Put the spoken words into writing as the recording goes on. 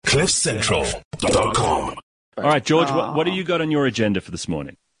CliffCentral.com. All right, George, what do you got on your agenda for this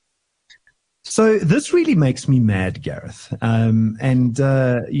morning? So this really makes me mad, Gareth.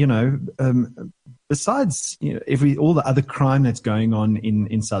 Besides all the other crime that's going on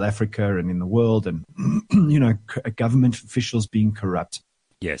in South Africa and in the world, and government officials being corrupt.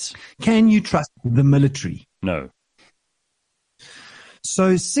 Yes. Can you trust the military? No.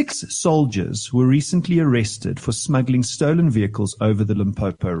 So 6 soldiers were recently arrested for smuggling stolen vehicles over the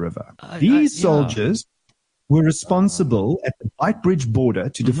Limpopo River. These soldiers were responsible at the Beitbridge border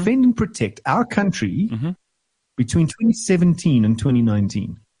to defend and protect our country between 2017 and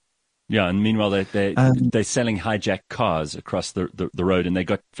 2019. Yeah, and meanwhile they're selling hijacked cars across the road, and they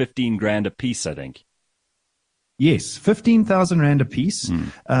got 15 grand a piece, I think. Yes, 15,000 rand a piece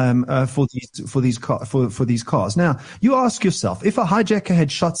for these cars. Now, you ask yourself, if a hijacker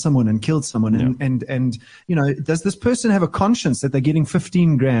had shot someone and killed someone, and does this person have a conscience that they're getting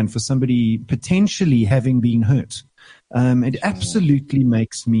 15 grand for somebody potentially having been hurt? It absolutely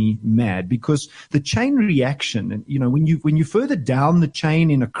makes me mad, because the chain reaction, and when you further down the chain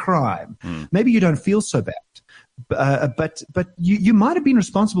in a crime, maybe you don't feel so bad, but you might have been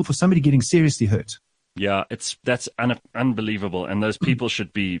responsible for somebody getting seriously hurt. Yeah, that's unbelievable, and those people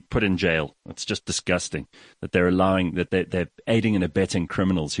should be put in jail. It's just disgusting that they're aiding and abetting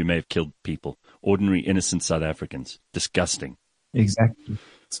criminals who may have killed people, ordinary innocent South Africans. Disgusting. Exactly.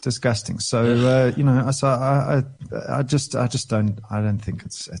 It's disgusting. So I just don't think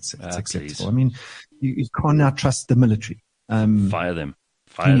it's acceptable. Please. I mean, you can't now trust the military. Fire them,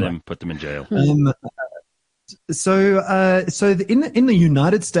 put them in jail. So in the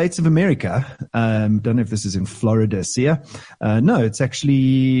United States of America, don't know if this is in Florida, Sia. No, it's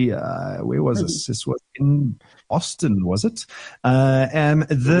actually where was this? This was in Boston, was it? We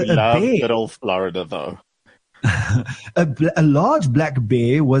love good old Florida, though. A large black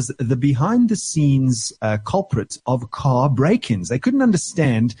bear was the behind-the-scenes culprit of car break-ins. They couldn't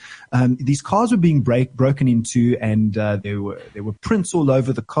understand these cars were being broken into, and there were prints all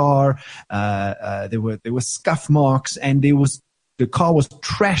over the car. There were scuff marks, and the car was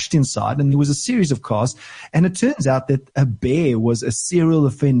trashed inside, and there was a series of cars. And it turns out that a bear was a serial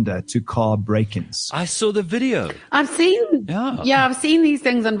offender to car break-ins. I saw the video. I've seen these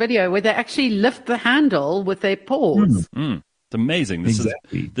things on video where they actually lift the handle with their paws. It's amazing.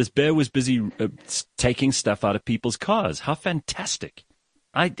 This bear was busy taking stuff out of people's cars. How fantastic.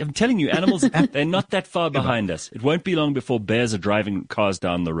 I'm telling you, animals, they're not that far behind us. It won't be long before bears are driving cars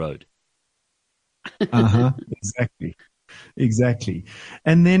down the road. Exactly.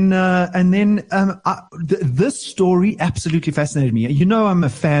 And then this story absolutely fascinated me. I'm a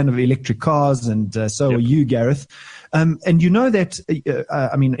fan of electric cars, and so are you, Gareth. And you know that,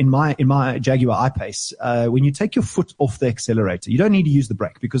 in my Jaguar I-Pace, when you take your foot off the accelerator, you don't need to use the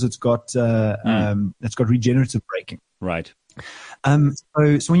brake, because it's got regenerative braking. Right. So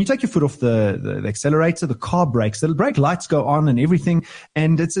when you take your foot off the accelerator, the car brakes, the brake lights go on and everything,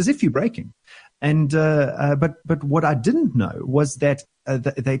 and it's as if you're braking. And but what I didn't know was that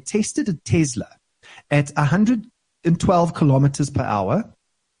they tested a Tesla at 112 kilometers per hour,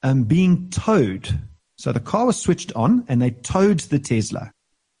 being towed. So the car was switched on, and they towed the Tesla.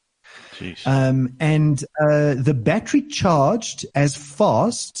 Jeez. And the battery charged as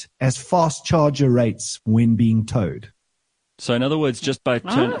fast charger rates when being towed. So in other words, just by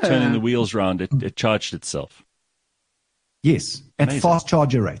turning the wheels round, it charged itself. Yes, at Amazing. fast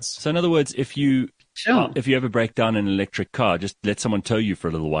charger rates. So in other words, if you ever break down an electric car, just let someone tow you for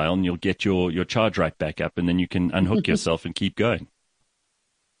a little while, and you'll get your charge right back up, and then you can unhook yourself and keep going.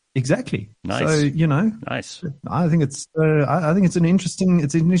 Exactly. Nice. So Nice. I think it's an interesting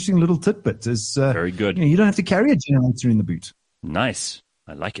little tidbit. Very good. You don't have to carry a generator in the boot. Nice.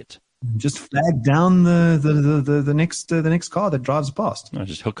 I like it. Just flag down the next car that drives past. No,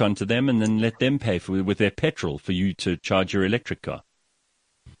 just hook onto them and then let them pay with their petrol for you to charge your electric car.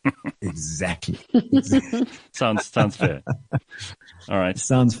 Exactly. Sounds fair. All right.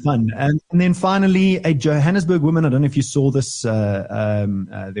 Sounds fun. And then finally, a Johannesburg woman, I don't know if you saw this, there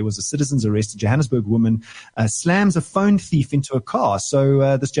was a citizen's arrest. A Johannesburg woman slams a phone thief into a car.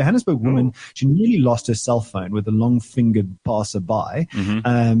 So this Johannesburg woman, she nearly lost her cell phone with a long-fingered passerby.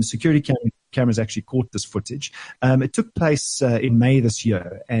 Security cameras actually caught this footage. It took place in May this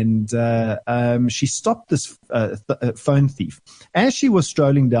year, and she stopped this phone thief. As she was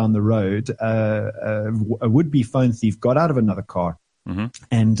strolling down the road, a would-be phone thief got out of another car.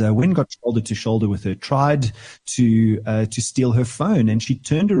 And when got shoulder to shoulder with her, tried to steal her phone, and she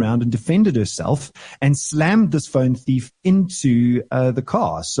turned around and defended herself and slammed this phone thief into the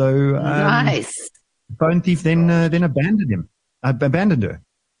car. So nice. Phone thief then abandoned her.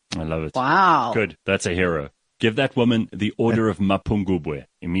 I love it. Wow. Good. That's a hero. Give that woman the Order of Mapungubwe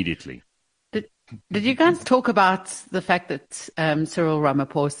immediately. Did you guys talk about the fact that Cyril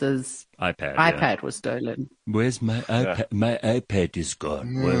Ramaphosa's iPad was stolen? Where's my iPad? Yeah. My iPad is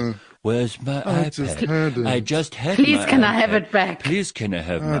gone. Where's my iPad? I just had Please, my can iPad. I have it back? Please, can I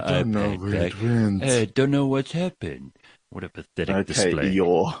have my iPad back? I don't know what's happened. What a pathetic display.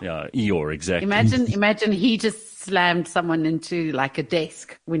 Eeyore. Yeah, Eeyore, exactly. Imagine he just slammed someone into like a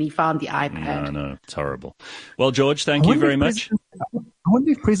desk when he found the iPad. No, it's horrible. Well, George, thank you very much. I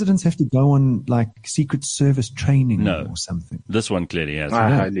wonder if presidents have to go on like Secret Service training or something. This one clearly has. I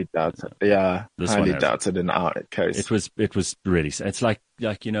highly doubt it. Yeah, highly doubt it in our case. It was really. It's like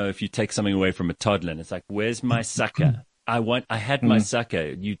if you take something away from a toddler, and it's like, where's my sucker? I had my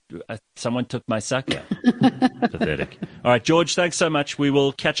sucker. Someone took my sucker. Pathetic. All right, George, thanks so much. We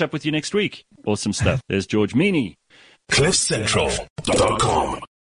will catch up with you next week. Awesome stuff. There's George Meany. CliffCentral.com